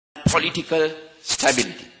political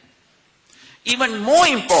stability. Even more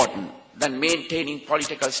important than maintaining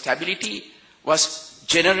political stability was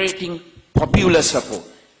generating popular support.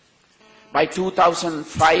 By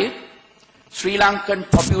 2005, Sri Lankan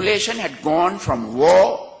population had gone from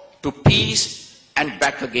war to peace and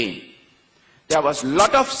back again. There was a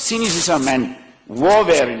lot of cynicism and war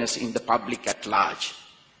weariness in the public at large.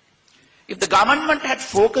 If the government had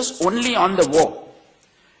focused only on the war,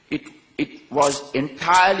 it was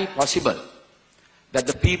entirely possible that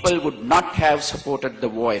the people would not have supported the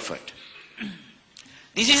war effort.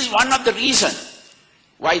 This is one of the reasons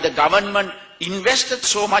why the government invested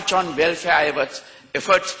so much on welfare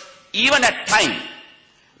efforts even at time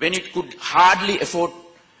when it could hardly afford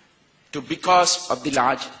to because of the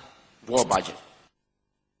large war budget.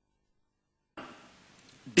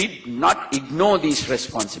 Did not ignore these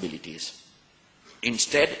responsibilities.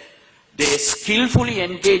 Instead, they skillfully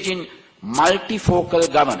engage in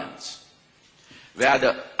multifocal governance, where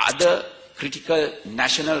the other critical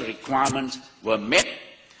national requirements were met,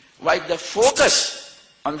 while the focus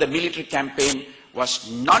on the military campaign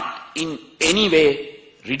was not in any way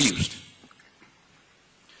reduced.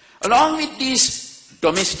 Along with these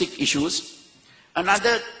domestic issues,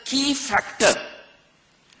 another key factor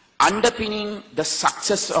underpinning the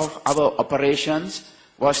success of our operations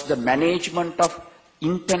was the management of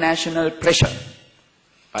international pressure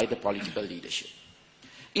by the political leadership.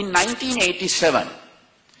 In 1987,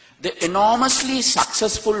 the enormously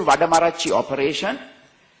successful Vadamarachi operation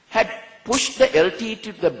had pushed the LTT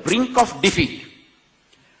to the brink of defeat.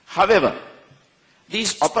 However,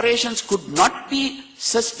 these operations could not be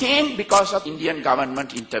sustained because of Indian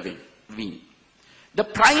government intervening. The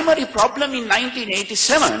primary problem in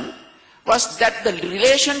 1987 was that the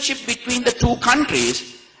relationship between the two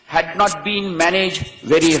countries had not been managed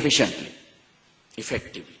very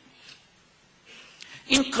effectively.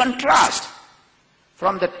 In contrast,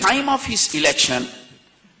 from the time of his election,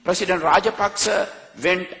 President Rajapaksa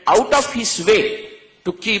went out of his way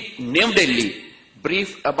to keep New Delhi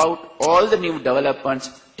briefed about all the new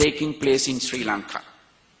developments taking place in Sri Lanka.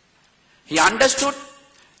 He understood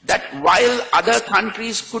that while other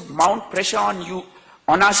countries could mount pressure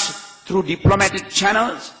on us through diplomatic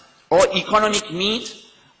channels or economic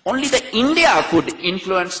means, only India could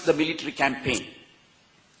influence the military campaign.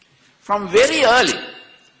 From very early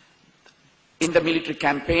in the military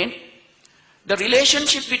campaign, the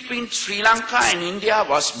relationship between Sri Lanka and India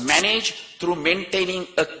was managed through maintaining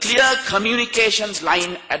a clear communications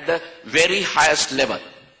line at the very highest level.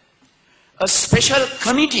 A special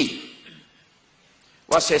committee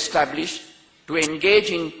was established to engage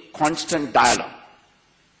in constant dialogue.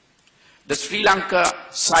 The Sri Lanka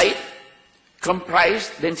side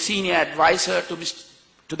comprised then senior advisor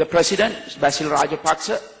to the President, Mr. Basil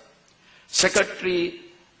Rajapaksa, Secretary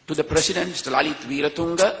to the President, Mr. Lalit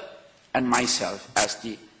Veeratunga, and myself as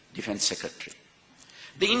the Defense Secretary.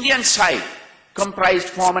 The Indian side comprised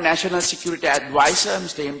former National Security Advisor,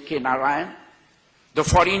 Mr. M.K. Narayan, the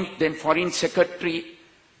Foreign Secretary,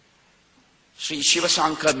 Sri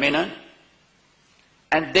Shivasankar Menon,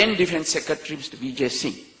 and then Defense Secretary, Mr. Vijay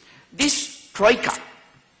Singh. This troika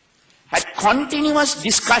had continuous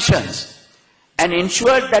discussions and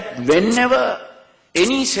ensured that whenever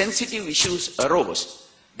any sensitive issues arose,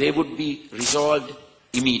 they would be resolved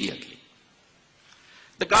immediately.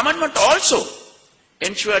 The government also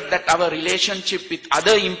ensured that our relationship with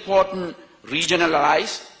other important regional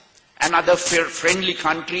allies and other friendly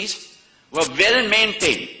countries were well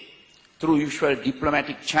maintained through usual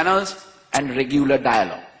diplomatic channels and regular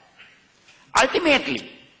dialogue. Ultimately,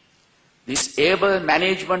 this able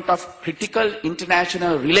management of critical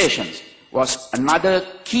international relations was another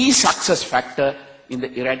key success factor in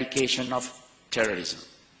the eradication of terrorism.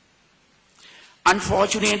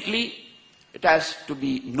 Unfortunately, it has to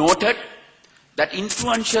be noted that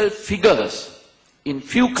influential figures in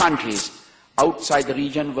few countries outside the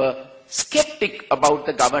region were skeptic about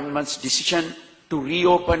the government's decision to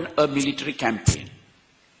reopen a military campaign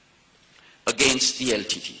against the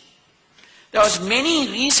LTT. There was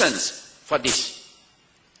many reasons for this.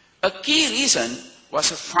 A key reason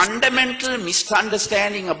was a fundamental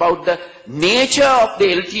misunderstanding about the nature of the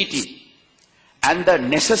LTT and the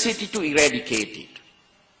necessity to eradicate it.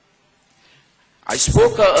 I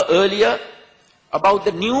spoke earlier about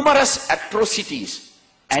the numerous atrocities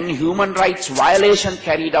and human rights violations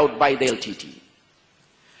carried out by the LTT.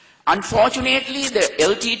 Unfortunately, the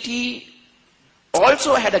LTT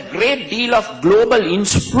also had a great deal of global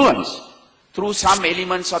influence through some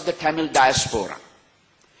elements of the Tamil diaspora,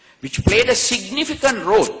 which played a significant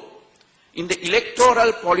role in the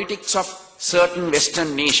electoral politics of certain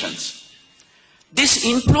Western nations. This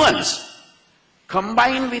influence,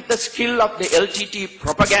 combined with the skill of the LTT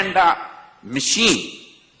propaganda machine,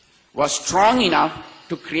 was strong enough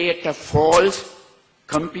to create a false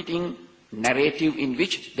competing narrative in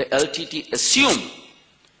which the LTT assumed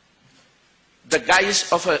the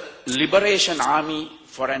guise of a liberation army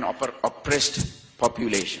for an oppressed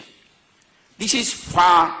population. This is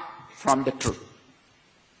far from the truth.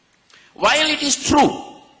 While it is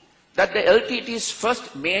true that the LTT's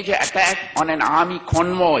first major attack on an army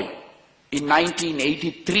convoy in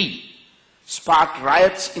 1983 sparked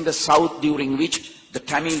riots in the south during which the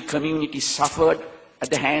Tamil community suffered at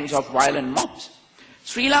the hands of violent mobs,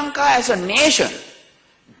 Sri Lanka as a nation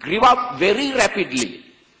grew up very rapidly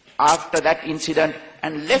after that incident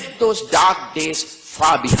and left those dark days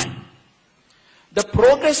far behind. The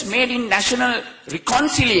progress made in national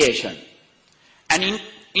reconciliation and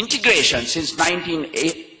integration since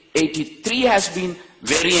 1983 has been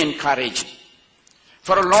very encouraging.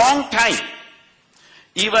 For a long time,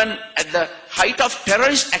 even at the height of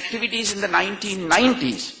terrorist activities in the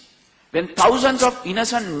 1990s, when thousands of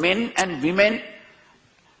innocent men and women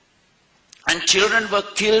and children were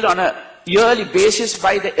killed on a yearly basis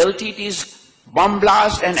by the LTT's bomb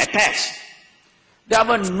blasts and attacks, there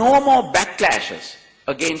were no more backlashes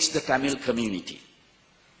against the Tamil community.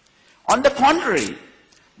 On the contrary,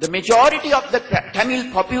 the majority of the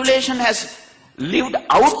Tamil population has lived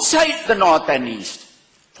outside the north and east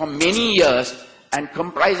for many years and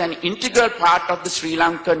comprise an integral part of the Sri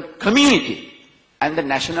Lankan community and the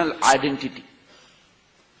national identity.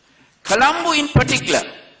 Colombo in particular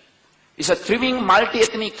is a thriving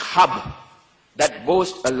multi-ethnic hub that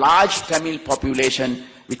boasts a large Tamil population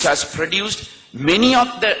which has produced many of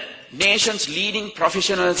the nation's leading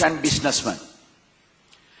professionals and businessmen.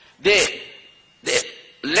 They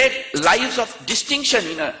led lives of distinction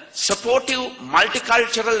in a supportive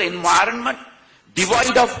multicultural environment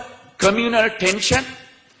devoid of communal tension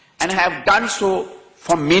and have done so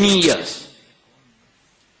for many years.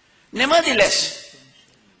 Nevertheless,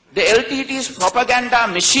 the LTT's propaganda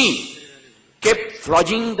machine kept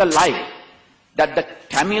flogging the lie that the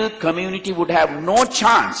Tamil community would have no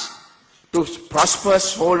chance to prosper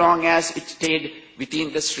so long as it stayed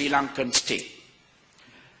within the Sri Lankan state.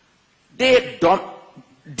 They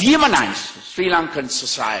demonized Sri Lankan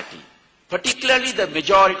society, particularly the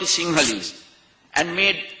majority Sinhalese, and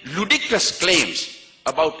made ludicrous claims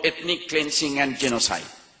about ethnic cleansing and genocide.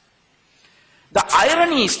 The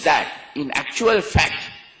irony is that, in actual fact,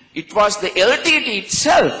 it was the LTT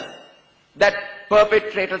itself that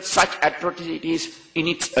perpetrated such atrocities in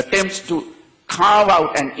its attempts to carve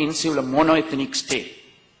out and instill a monoethnic state.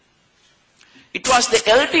 It was the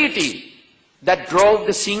LTT that drove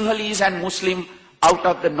the Sinhalese and Muslim out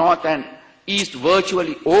of the north and east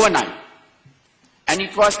virtually overnight. And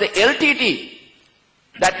it was the LTT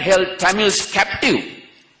that held Tamils captive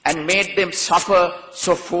and made them suffer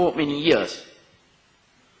so for many years.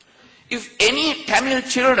 If any Tamil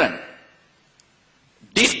children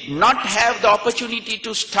did not have the opportunity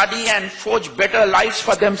to study and forge better lives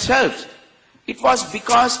for themselves, it was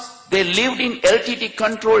because they lived in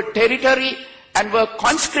LTT-controlled territory and were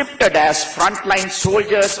conscripted as frontline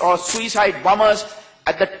soldiers or suicide bombers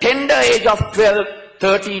at the tender age of 12,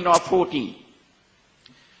 13 or 14.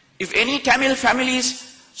 If any Tamil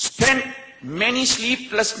families spent many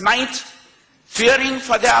sleepless nights fearing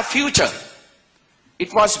for their future,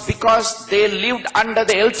 it was because they lived under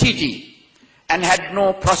the LTT and had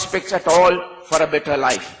no prospects at all for a better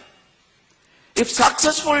life. If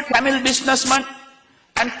successful Tamil businessmen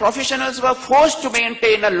and professionals were forced to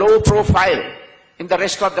maintain a low profile in the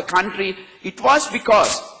rest of the country, it was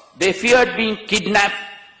because they feared being kidnapped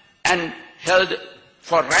and held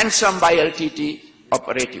for ransom by LTT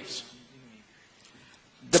operatives.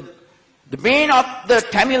 The bane of the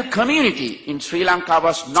Tamil community in Sri Lanka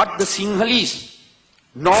was not the Sinhalese,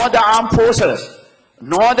 nor the armed forces,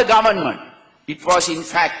 nor the government. It was in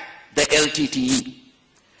fact the LTTE.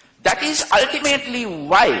 That is ultimately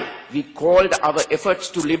why we called our efforts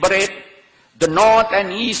to liberate the north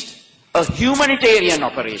and east a humanitarian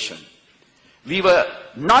operation. We were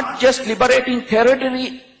not just liberating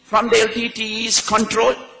territory from the LTTE's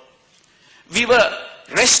control, we were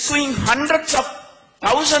rescuing hundreds of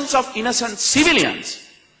thousands of innocent civilians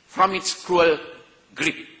from its cruel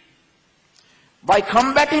grip. By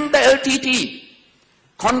combating the LTTE,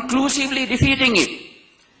 conclusively defeating it,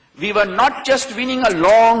 we were not just winning a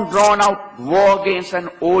long drawn-out war against an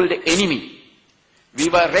old enemy. We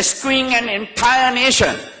were rescuing an entire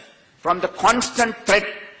nation from the constant threat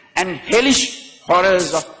and hellish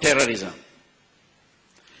horrors of terrorism.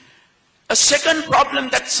 A second problem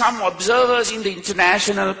that some observers in the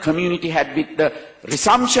international community had with the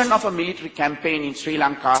resumption of a military campaign in Sri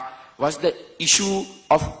Lanka was the issue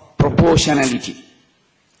of proportionality.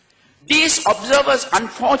 These observers,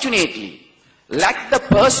 unfortunately, lacked the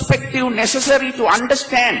perspective necessary to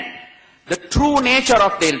understand the true nature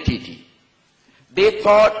of the LTT. They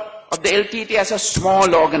thought of the LTT as a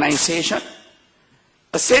small organization,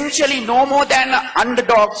 essentially no more than an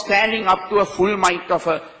underdog standing up to a full might of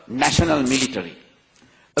a national military.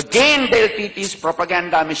 Again, the LTT's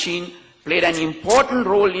propaganda machine played an important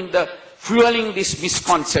role in fueling this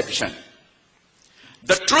misconception.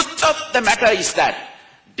 The truth of the matter is that,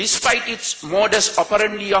 despite its modus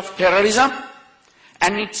operandi of terrorism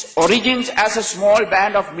and its origins as a small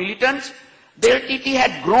band of militants, the LTT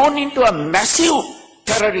had grown into a massive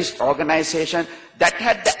terrorist organization that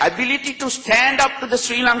had the ability to stand up to the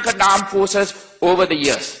Sri Lankan armed forces over the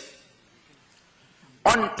years.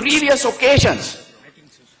 On previous occasions,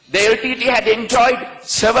 the LTT had enjoyed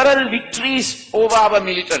several victories over our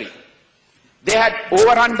military. They had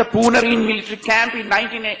overrun the Poonareen military camp in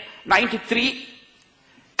 1993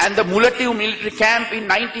 and the Mullatiu military camp in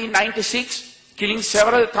 1996, killing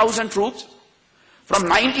several thousand troops. From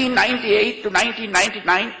 1998 to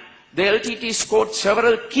 1999, the LTT scored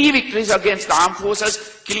several key victories against the armed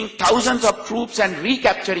forces, killing thousands of troops and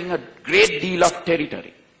recapturing a great deal of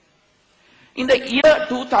territory. In the year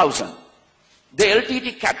 2000, the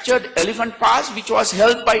LTT captured Elephant Pass, which was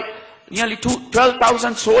held by nearly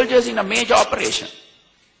 12,000 soldiers in a major operation.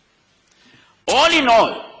 All in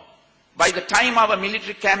all, by the time our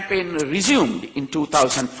military campaign resumed in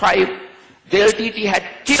 2005, the LTT had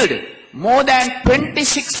killed more than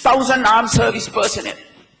 26,000 armed service personnel.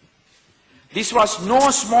 This was no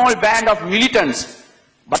small band of militants,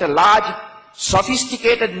 but a large,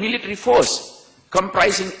 sophisticated military force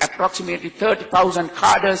comprising approximately 30,000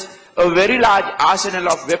 cadres, a very large arsenal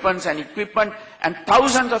of weapons and equipment, and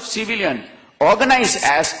thousands of civilians organized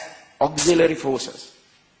as auxiliary forces.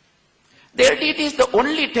 The LTT is the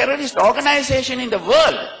only terrorist organization in the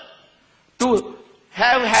world to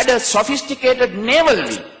have had a sophisticated naval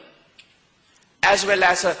wing, as well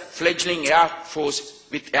as a fledgling air force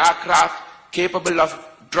with aircraft capable of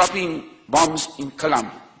dropping bombs in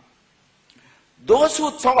Colombo. Those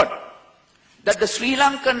who thought that the Sri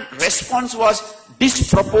Lankan response was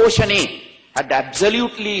disproportionate had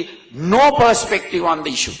absolutely no perspective on the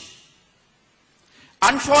issue.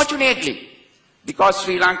 Unfortunately, because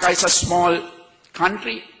Sri Lanka is a small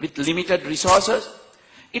country with limited resources,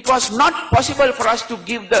 it was not possible for us to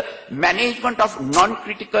give the management of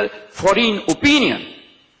non-critical foreign opinion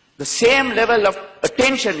the same level of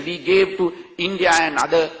attention we gave to India and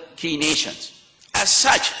other key nations. As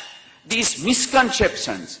such, these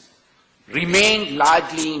misconceptions remained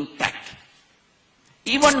largely intact.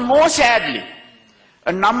 Even more sadly,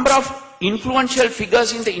 a number of influential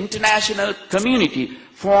figures in the international community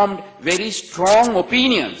formed very strong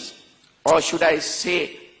opinions, or should I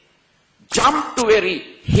say, jumped to very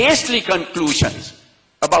hastily conclusions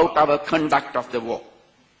about our conduct of the war.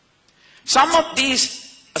 Some of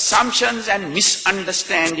these assumptions and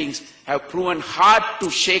misunderstandings have proven hard to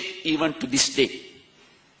shake even to this day.